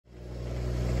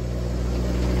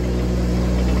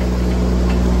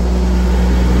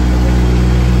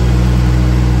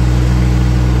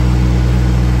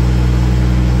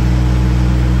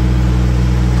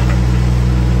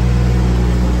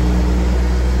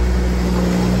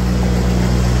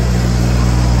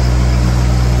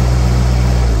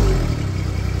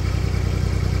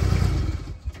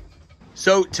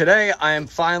So today I am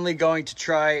finally going to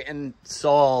try and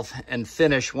solve and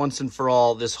finish once and for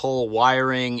all this whole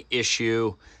wiring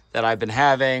issue that I've been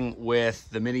having with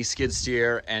the mini skid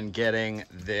steer and getting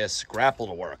this grapple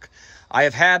to work. I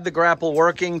have had the grapple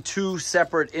working 2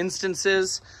 separate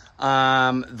instances.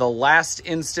 The last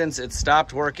instance it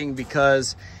stopped working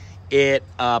because it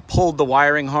pulled the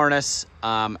wiring harness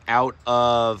out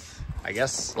of, I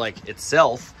guess, like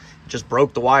itself. Just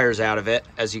broke the wires out of it.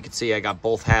 As you can see, I got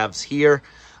both halves here.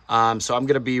 So I'm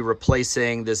gonna be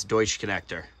replacing this Deutsch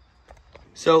connector.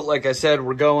 So like I said,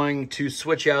 we're going to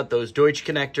switch out those Deutsch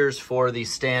connectors for the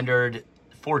standard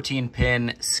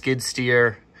 14-pin skid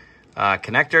steer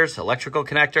connectors, electrical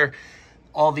connector.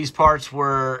 All these parts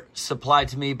were supplied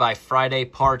to me by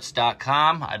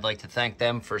FridayParts.com. I'd like to thank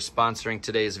them for sponsoring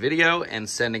today's video and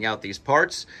sending out these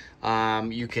parts.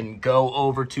 You can go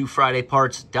over to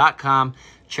FridayParts.com,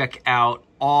 check out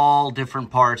all different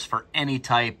parts for any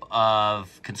type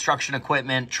of construction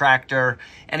equipment, tractor,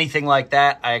 anything like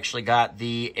that. I actually got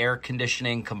the air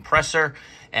conditioning compressor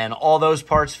and all those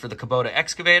parts for the Kubota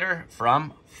excavator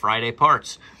from Friday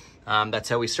Parts. That's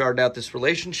how we started out this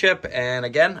relationship. And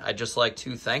again, I'd just like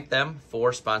to thank them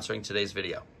for sponsoring today's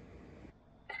video.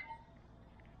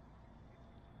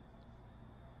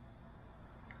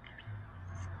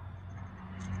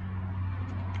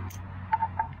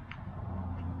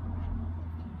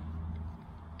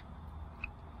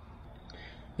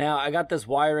 Now, I got this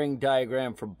wiring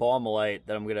diagram from Baumalight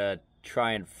that I'm going to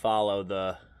try and follow.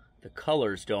 The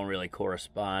colors don't really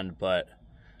correspond, but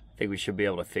I think we should be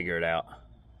able to figure it out.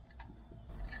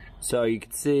 So you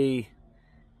can see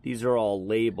these are all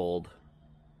labeled,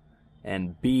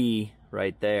 and B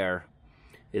right there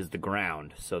is the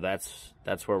ground. So that's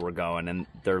where we're going, and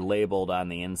they're labeled on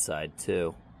the inside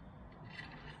too.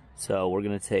 So we're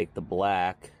going to take the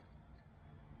black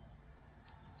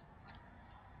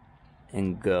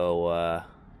and go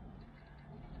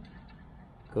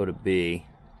to B.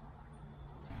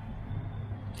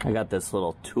 I got this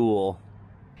little tool.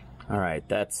 All right,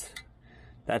 that's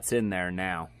in there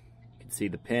now. You can see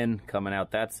the pin coming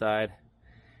out that side,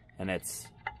 and it's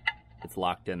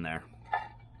locked in there.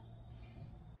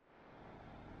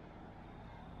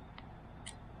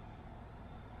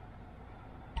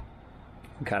 You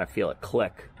can kind of feel it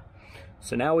click.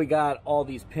 So now we got all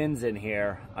these pins in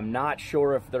here. I'm not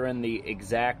sure if they're in the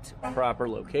exact proper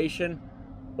location,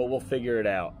 but we'll figure it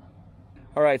out.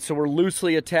 All right, so we're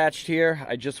loosely attached here.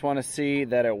 I just want to see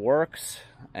that it works,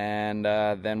 and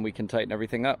then we can tighten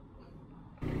everything up.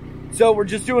 So we're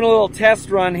just doing a little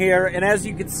test run here, and as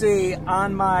you can see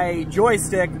on my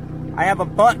joystick, I have a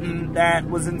button that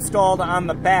was installed on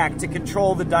the back to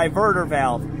control the diverter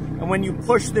valve. And when you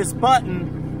push this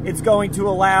button, it's going to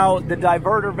allow the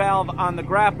diverter valve on the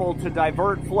grapple to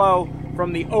divert flow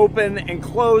from the open and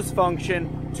close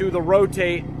function to the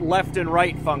rotate left and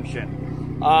right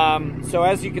function. So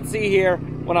as you can see here,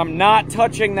 when I'm not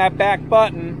touching that back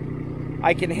button,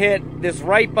 I can hit this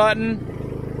right button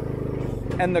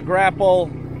and the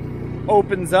grapple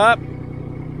opens up. I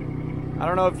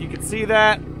don't know if you can see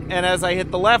that. And as I hit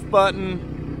the left button,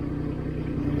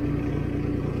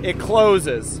 it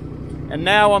closes. And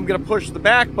now I'm going to push the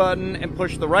back button and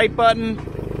push the right button,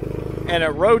 and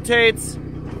it rotates,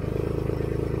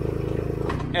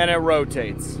 and it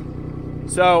rotates.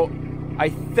 So I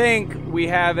think we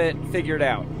have it figured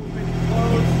out.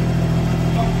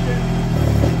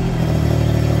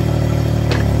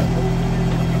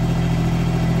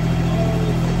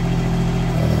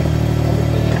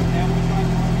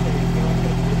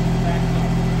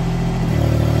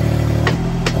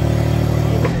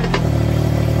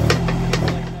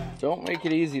 Don't make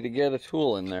it easy to get a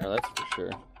tool in there, that's for sure.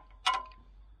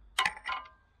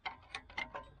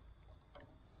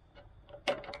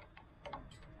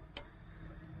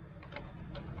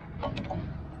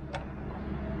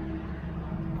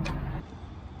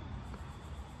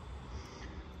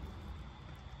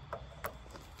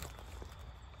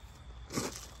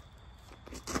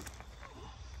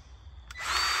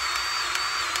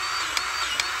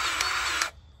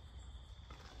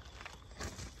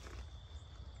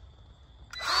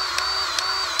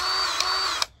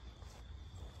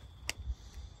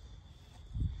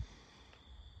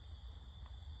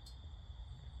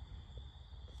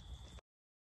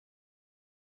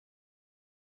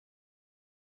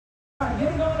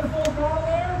 Getting going to full throttle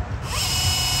there.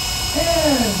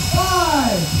 And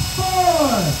 5, 4,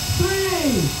 3,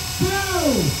 2,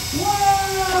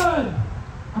 1.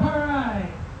 All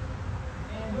right.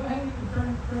 And go ahead and you can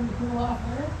turn the tool off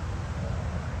there.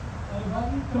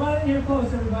 Button. Come on in here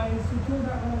close, everybody. So the tool's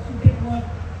not running. So take a look.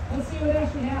 Let's see what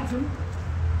actually happened.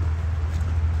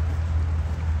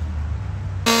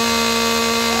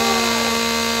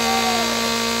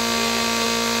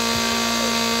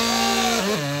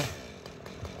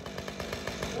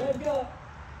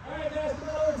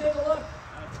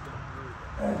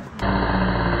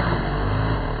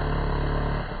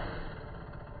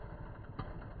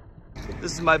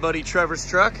 is my buddy Trevor's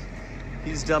truck.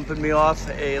 He's dumping me off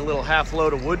a little half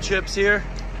load of wood chips here.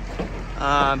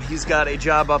 He's got a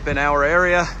job up in our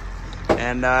area,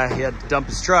 and he had to dump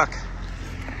his truck.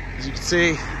 As you can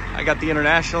see, I got the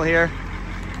International here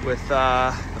with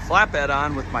the flatbed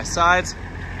on with my sides.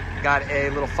 Got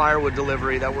a little firewood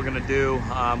delivery that we're gonna do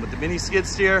with the mini skid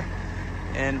steer,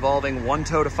 involving 1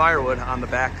 tote of firewood on the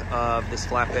back of this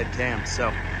flatbed cam.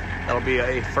 So that'll be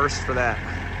a first for that.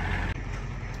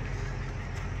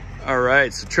 All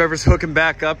right, so Trevor's hooking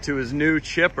back up to his new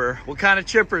chipper. What kind of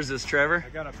chipper is this, Trevor? I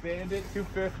got a Bandit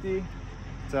 250.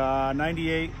 It's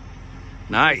 98.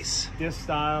 Nice. This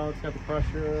style. It's got the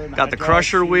crusher. Got the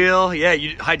crusher wheel. Yeah,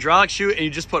 you hydraulic chute, and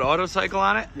you just put auto cycle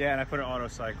on it? Yeah, and I put an auto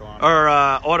cycle on it. Or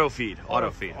auto feed.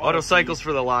 Auto cycles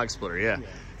for the log splitter, yeah.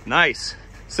 Nice.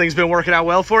 This thing's been working out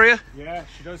well for you? Yeah,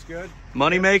 she does good.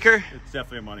 Money maker? It's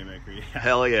definitely a money maker, yeah.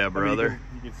 Hell yeah, brother. I mean,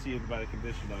 you can see it by the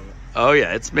condition of it. Oh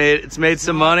yeah, it's made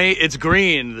some money. It's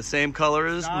green, the same color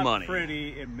as Not money.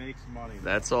 Pretty, it makes money.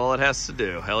 That's all it has to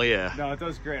do. Hell yeah. No, it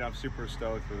does great. I'm super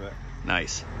stoked with it.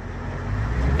 Nice.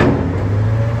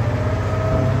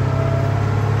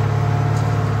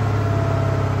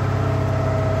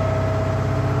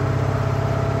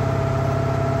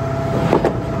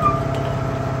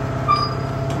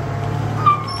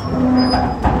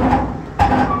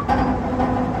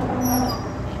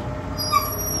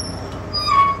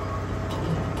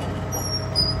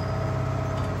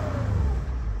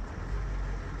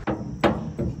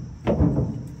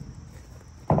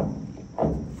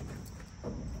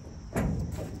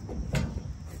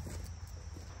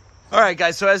 All right,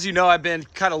 guys, so as you know, I've been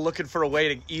kind of looking for a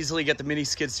way to easily get the mini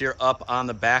skid steer up on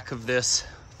the back of this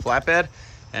flatbed,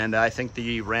 and I think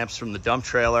the ramps from the dump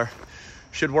trailer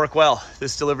should work well.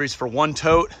 This delivery's for 1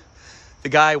 tote. The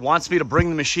guy wants me to bring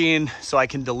the machine so I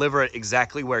can deliver it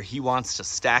exactly where he wants to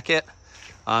stack it.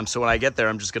 So when I get there,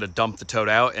 I'm just gonna dump the tote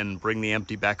out and bring the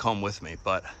empty back home with me,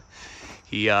 but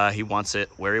he wants it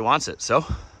where he wants it, so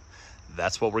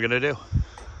that's what we're gonna do.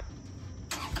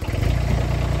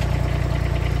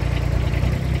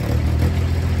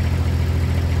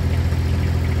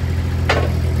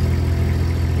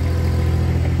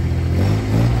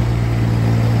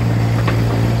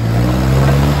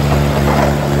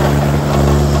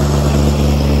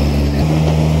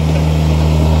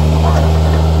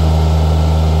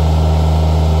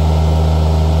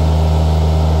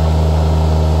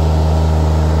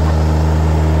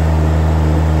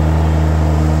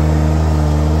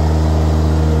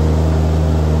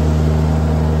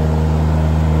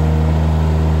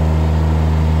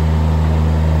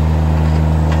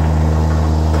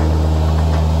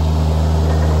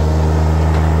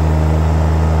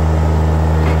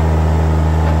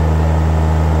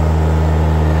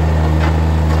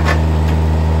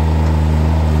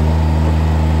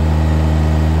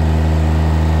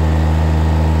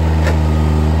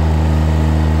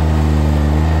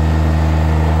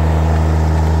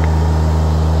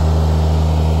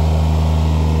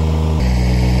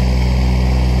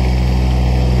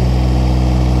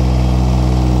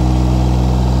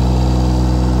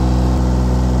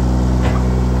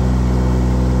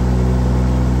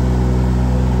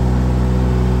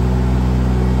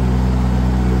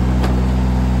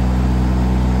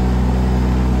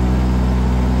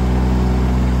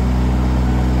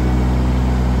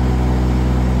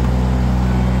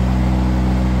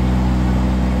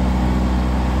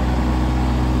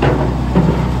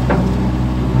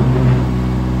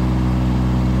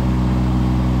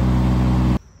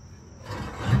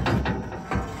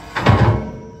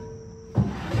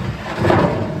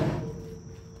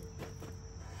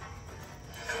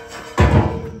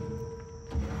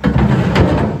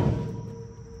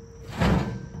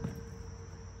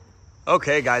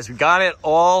 Okay guys, we got it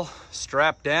all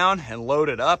strapped down and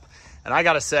loaded up. And I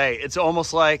gotta say, it's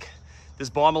almost like this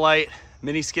Baumalight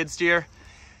mini skid steer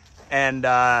and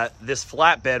this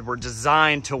flatbed were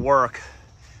designed to work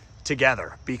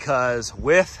together, because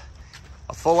with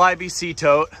a full IBC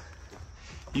tote,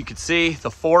 you can see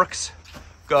the forks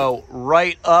go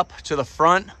right up to the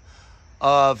front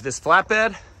of this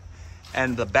flatbed,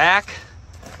 and the back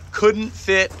couldn't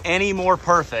fit any more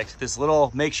perfect. This little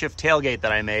makeshift tailgate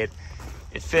that I made,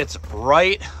 it fits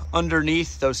right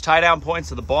underneath those tie down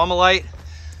points of the Baumalight,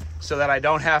 so that I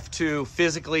don't have to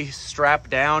physically strap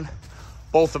down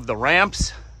both of the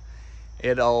ramps.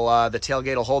 It'll the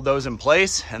tailgate will hold those in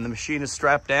place, and the machine is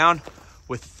strapped down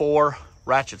with 4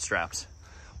 ratchet straps,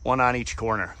 1 on each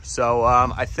corner. So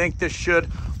I think this should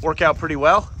work out pretty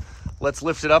well. Let's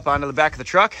lift it up onto the back of the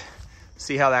truck,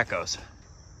 see how that goes.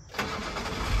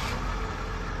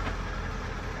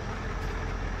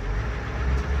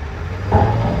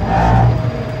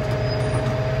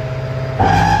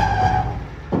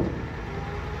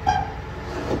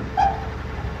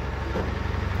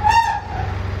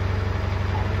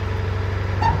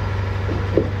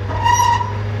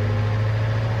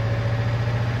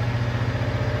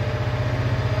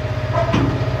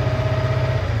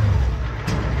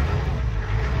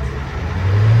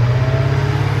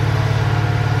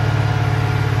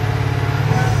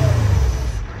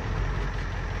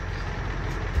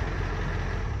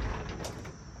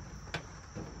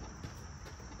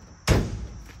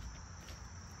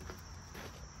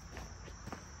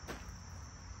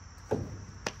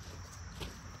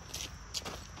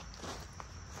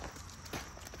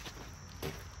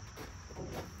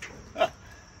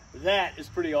 That is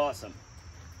pretty awesome.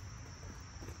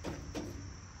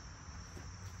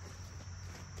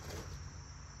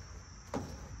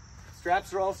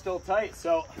 Straps are all still tight,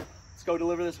 so let's go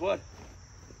deliver this wood.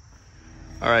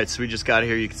 All right, so we just got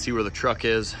here. You can see where the truck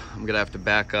is. I'm gonna have to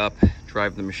back up,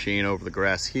 drive the machine over the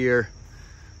grass here,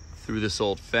 through this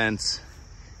old fence,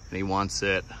 and he wants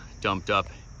it dumped up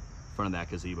in front of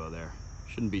that gazebo there.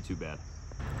 Shouldn't be too bad.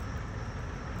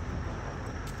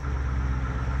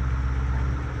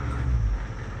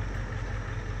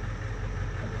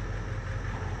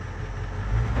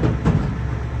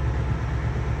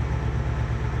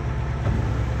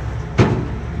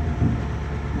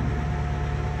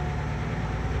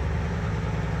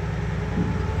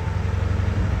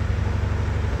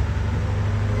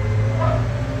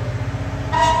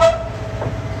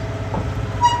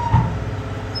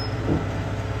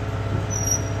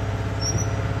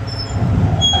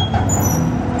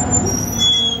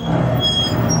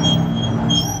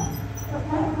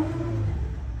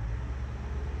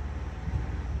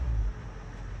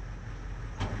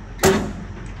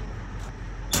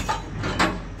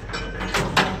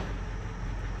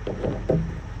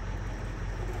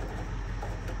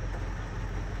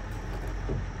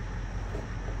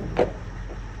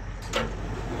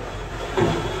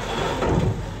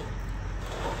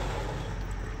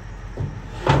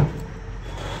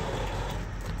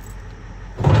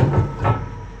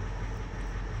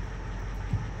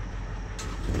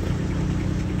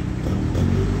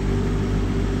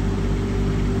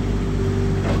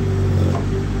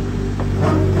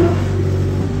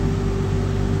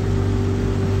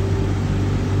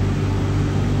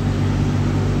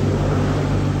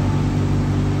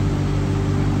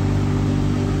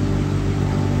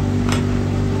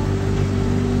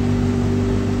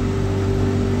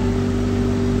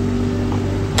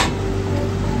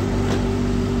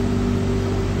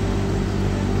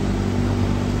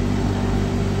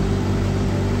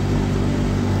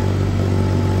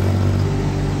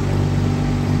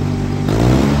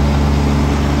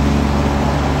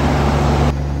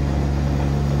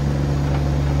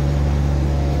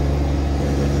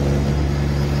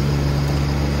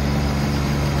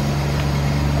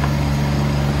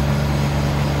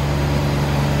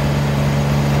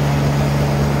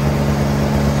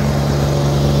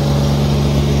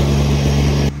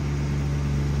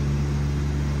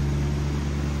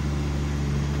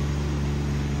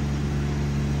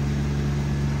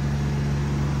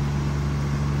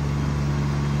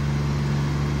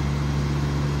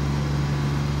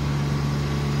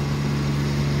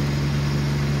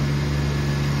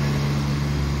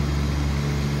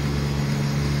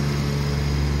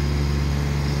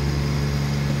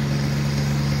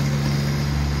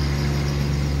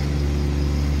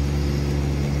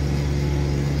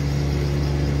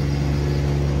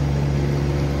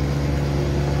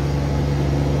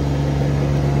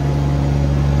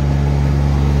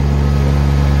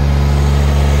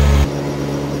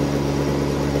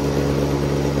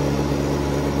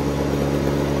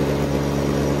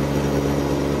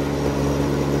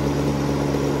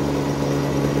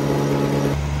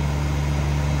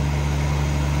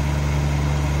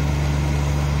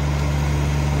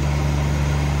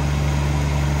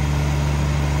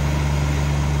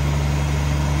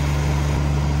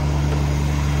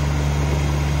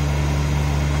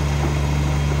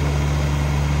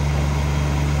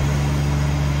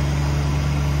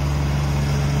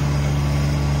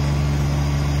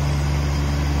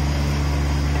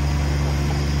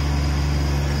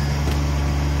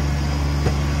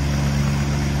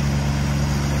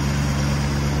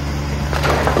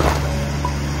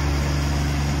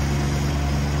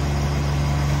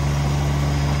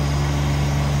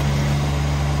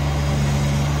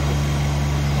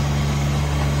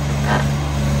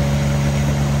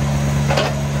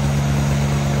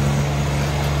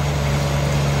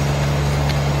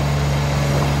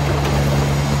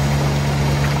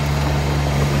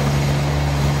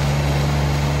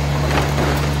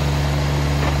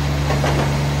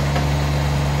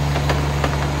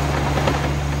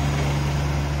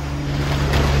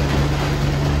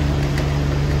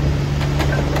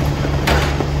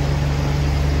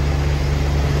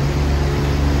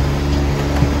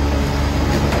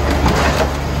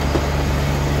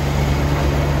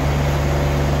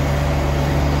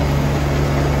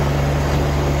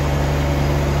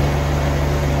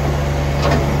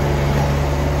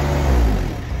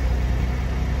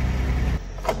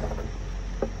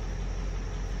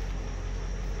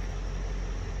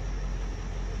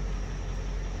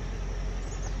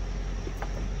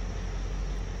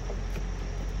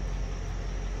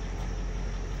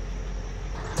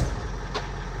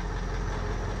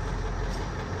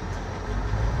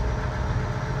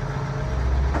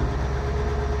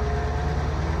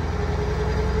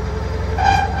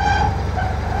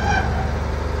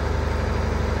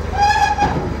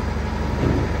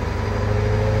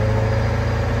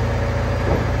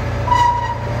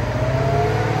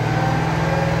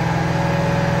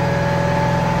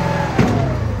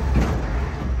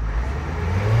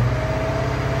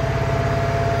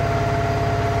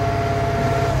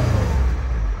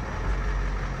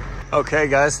 Okay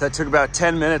guys, that took about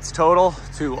 10 minutes total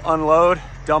to unload,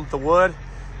 dump the wood,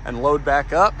 and load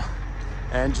back up.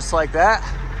 And just like that,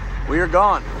 we are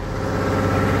gone.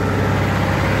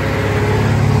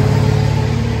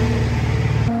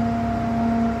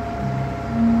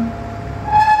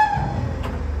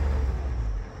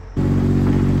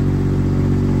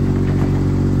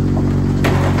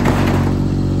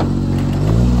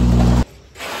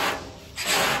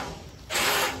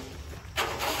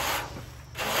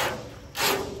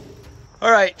 All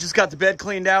right, just got the bed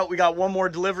cleaned out. We got one more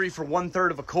delivery for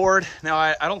 1/3 of a cord. Now,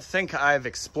 I don't think I've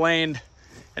explained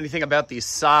anything about these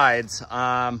sides.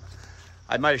 I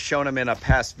might have shown them in a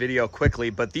past video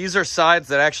quickly, but these are sides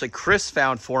that actually Chris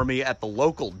found for me at the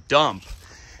local dump.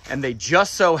 And they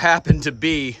just so happen to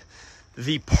be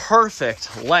the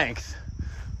perfect length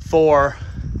for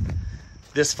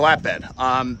this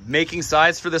flatbed. Making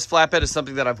sides for this flatbed is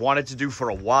something that I've wanted to do for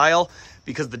a while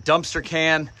because the dumpster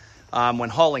can, when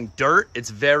hauling dirt, it's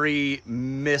very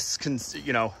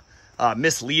misleading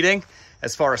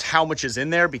as far as how much is in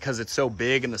there because it's so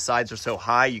big and the sides are so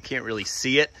high, you can't really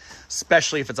see it,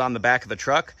 especially if it's on the back of the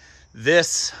truck.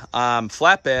 This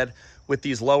flatbed with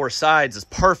these lower sides is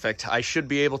perfect. I should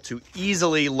be able to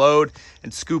easily load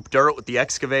and scoop dirt with the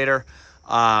excavator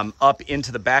up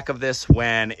into the back of this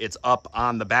when it's up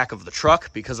on the back of the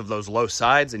truck because of those low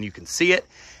sides and you can see it.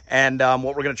 And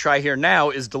what we're going to try here now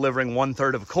is delivering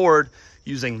 1/3 of a cord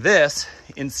using this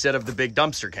instead of the big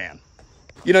dumpster can.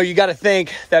 You know, you got to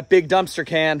think that big dumpster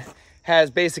can has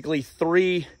basically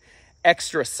 3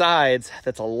 extra sides.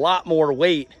 That's a lot more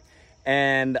weight.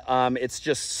 And it's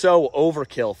just so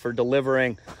overkill for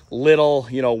delivering little,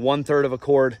 1/3 of a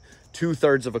cord,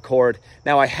 2/3 of a cord.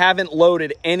 Now, I haven't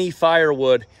loaded any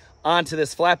firewood onto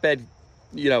this flatbed,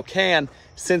 can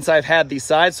since I've had these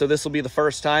sides. So this will be the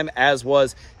first time, it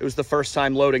was the first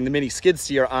time loading the mini skid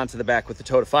steer onto the back with the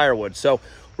tote of firewood. So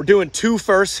we're doing 2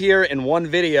 firsts here in one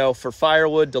video for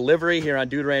firewood delivery here on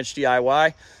Dude Ranch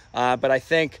DIY. But I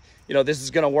think, this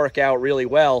is going to work out really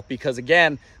well because,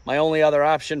 again, my only other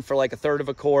option for like 1/3 of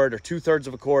a cord or 2/3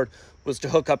 of a cord was to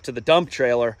hook up to the dump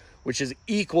trailer, which is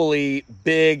equally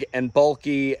big and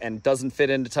bulky and doesn't fit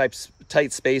into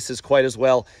tight spaces quite as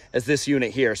well as this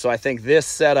unit here. So I think this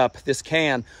setup, this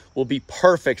can, will be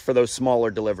perfect for those smaller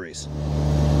deliveries.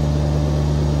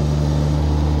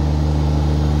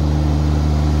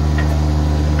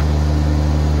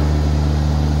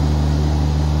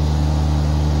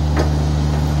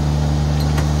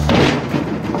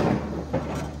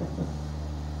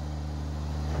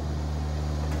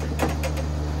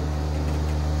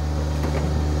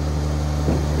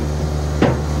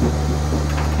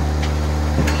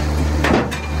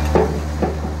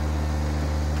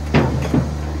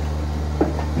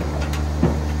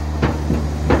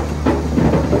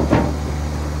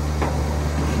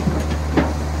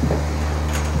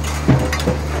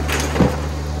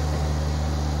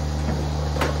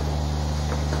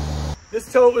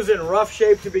 This tote was in rough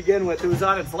shape to begin with. It was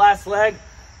on its last leg.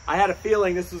 I had a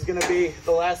feeling this was gonna be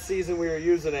the last season we were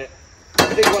using it.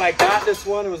 I think when I got this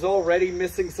one, it was already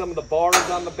missing some of the bars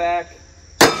on the back.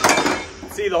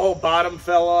 See, the whole bottom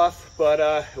fell off, but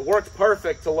it worked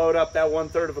perfect to load up that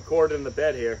 1/3 of a cord in the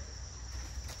bed here.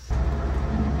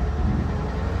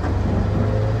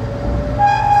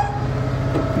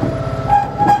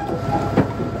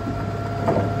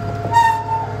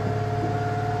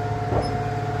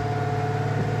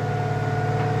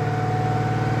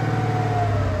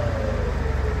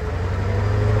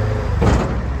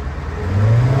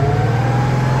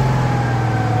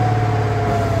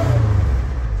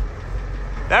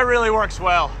 That really works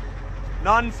well.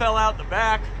 None fell out the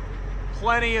back,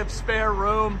 plenty of spare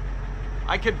room.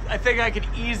 I think I could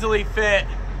easily fit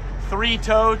 3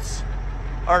 totes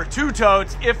or 2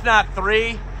 totes, if not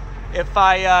 3, if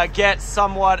I get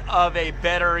somewhat of a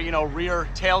better, rear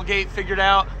tailgate figured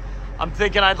out. I'm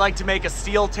thinking I'd like to make a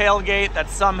steel tailgate that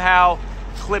somehow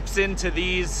clips into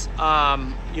these,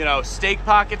 stake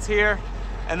pockets here.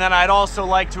 And then I'd also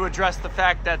like to address the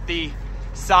fact that the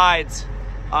sides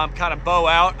kind of bow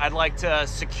out. I'd like to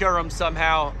secure them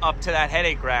somehow up to that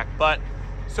headache rack, but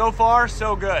so far,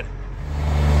 so good.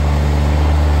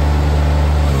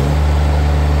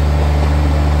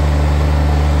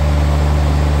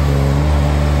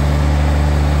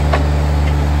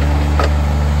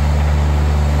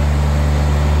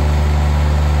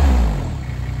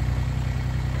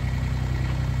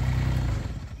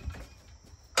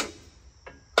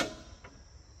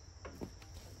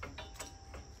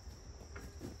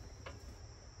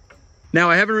 Now,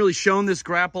 I haven't really shown this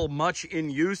grapple much in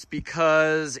use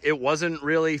because it wasn't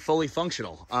really fully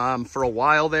functional. For a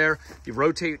while there, the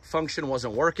rotate function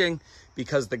wasn't working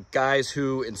because the guys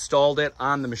who installed it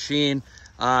on the machine,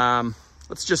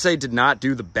 let's just say, did not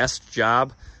do the best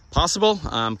job possible,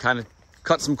 kind of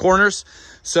cut some corners.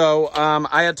 So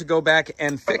I had to go back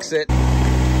and fix it.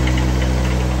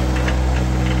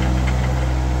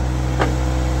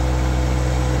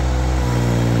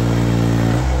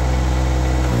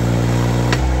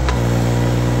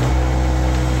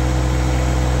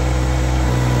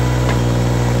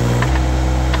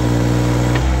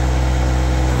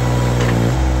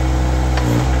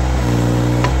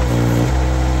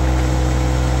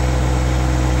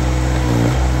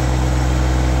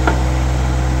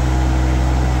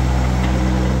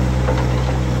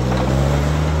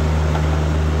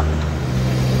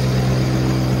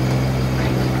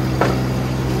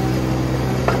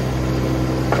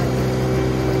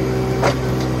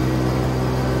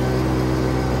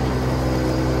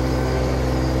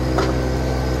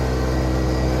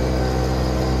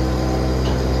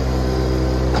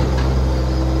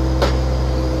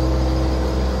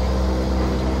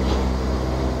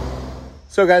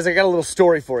 So guys, I got a little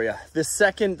story for you. This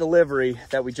second delivery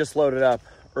that we just loaded up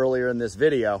earlier in this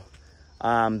video,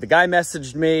 the guy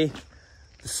messaged me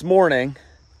this morning,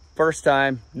 first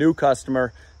time, new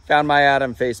customer, found my ad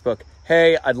on Facebook.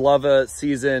 Hey, I'd love a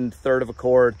seasoned third of a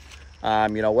cord,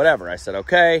 you know, whatever. I said,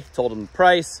 okay, told him the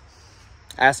price,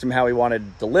 asked him how he wanted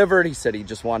it delivered. He said he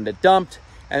just wanted it dumped.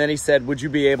 And then he said, would you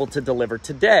be able to deliver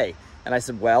today? And I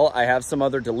said, well, I have some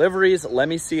other deliveries. Let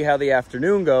me see how the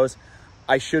afternoon goes.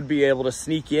 I should be able to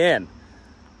sneak you in.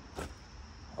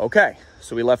 Okay,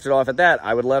 so we left it off at that.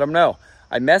 I would let him know.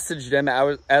 I messaged him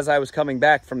as I was coming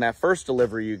back from that first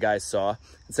delivery you guys saw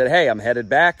and said, hey, I'm headed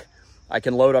back. I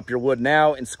can load up your wood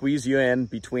now and squeeze you in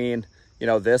between, you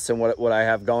know, this and what I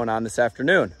have going on this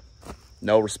afternoon.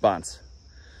 No response.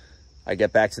 I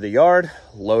get back to the yard,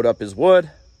 load up his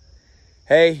wood.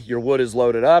 Hey, your wood is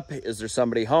loaded up. Is there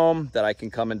somebody home that I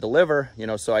can come and deliver, you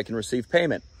know, so I can receive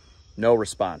payment? No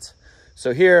response.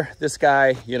 So here, this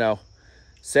guy, you know,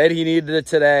 said he needed it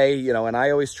today, you know, and I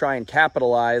always try and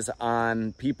capitalize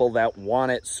on people that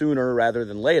want it sooner rather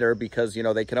than later because, you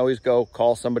know, they can always go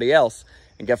call somebody else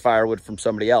and get firewood from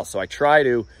somebody else. So I try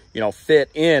to, you know, fit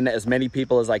in as many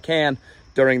people as I can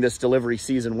during this delivery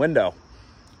season window.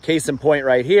 Case in point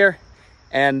right here.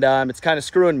 And it's kind of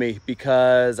screwing me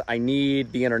because I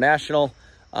need the International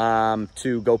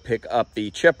to go pick up the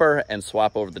chipper and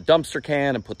swap over the dumpster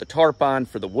can and put the tarp on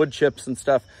for the wood chips and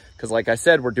stuff. Because like I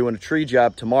said, we're doing a tree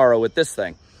job tomorrow with this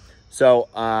thing. So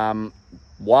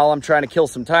while I'm trying to kill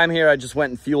some time here, I just went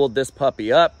and fueled this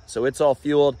puppy up. So it's all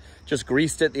fueled, just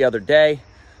greased it the other day.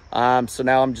 So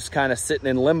now I'm just kind of sitting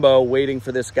in limbo waiting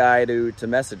for this guy to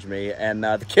message me. And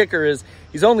the kicker is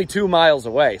he's only 2 miles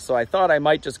away. So I thought I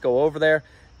might just go over there,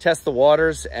 test the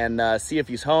waters and see if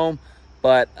he's home.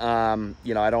 But,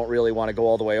 you know, I don't really want to go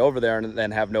all the way over there and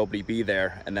then have nobody be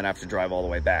there and then have to drive all the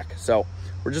way back. So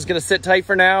we're just going to sit tight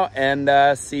for now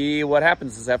and see what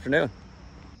happens this afternoon.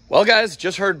 Well, guys,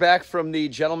 just heard back from the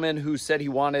gentleman who said he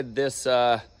wanted this,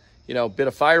 you know, bit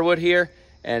of firewood here.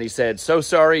 And he said, so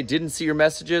sorry, didn't see your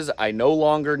messages. I no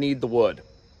longer need the wood.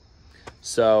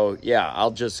 So, yeah, I'll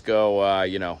just go,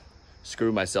 you know,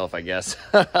 screw myself, I guess.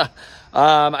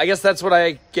 I guess that's what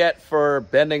I get for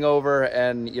bending over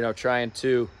and, you know, trying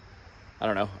to, I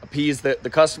don't know, appease the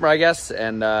customer, I guess,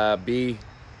 and be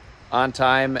on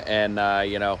time and,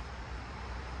 you know,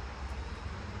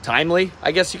 timely,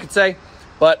 I guess you could say.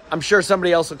 But I'm sure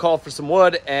somebody else will call for some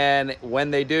wood, and when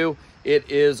they do,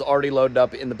 it is already loaded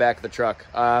up in the back of the truck.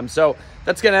 So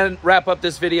that's going to wrap up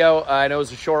this video. I know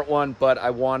it's a short one, but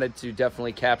I wanted to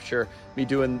definitely capture me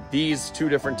doing these 2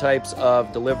 different types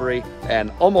of delivery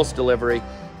and almost delivery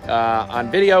on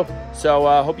video. So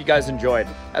hope you guys enjoyed.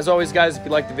 As always, guys, if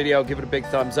you liked the video, give it a big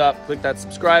thumbs up. Click that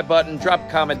subscribe button. Drop a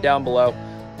comment down below.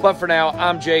 But for now,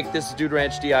 I'm Jake. This is Dude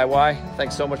Ranch DIY.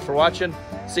 Thanks so much for watching.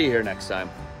 See you here next time.